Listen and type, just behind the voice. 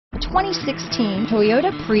2016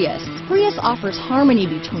 Toyota Prius. Prius offers harmony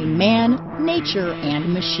between man, nature,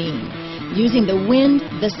 and machine. Using the wind,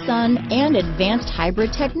 the sun, and advanced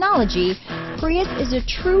hybrid technology, Prius is a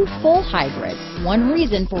true full hybrid, one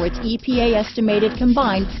reason for its EPA estimated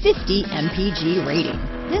combined 50 mpg rating.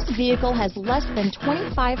 This vehicle has less than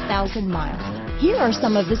 25,000 miles. Here are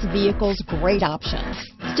some of this vehicle's great options: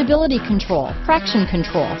 stability control, traction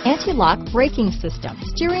control, anti-lock braking system,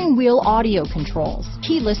 steering wheel audio controls,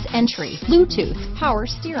 keyless entry, Bluetooth, power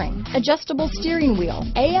steering, adjustable steering wheel,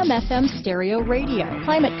 AM/FM stereo radio,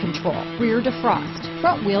 climate control, rear defrost,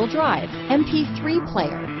 front wheel drive, MP3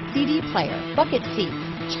 player, CD player, bucket seats,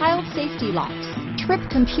 child safety locks, trip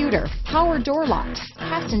computer, power door locks,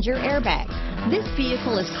 passenger airbag. This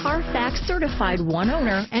vehicle is Carfax certified one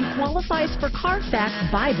owner and qualifies for Carfax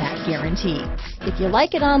buyback guarantee. If you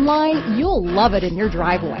like it online, you'll love it in your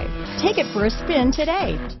driveway. Take it for a spin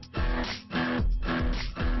today.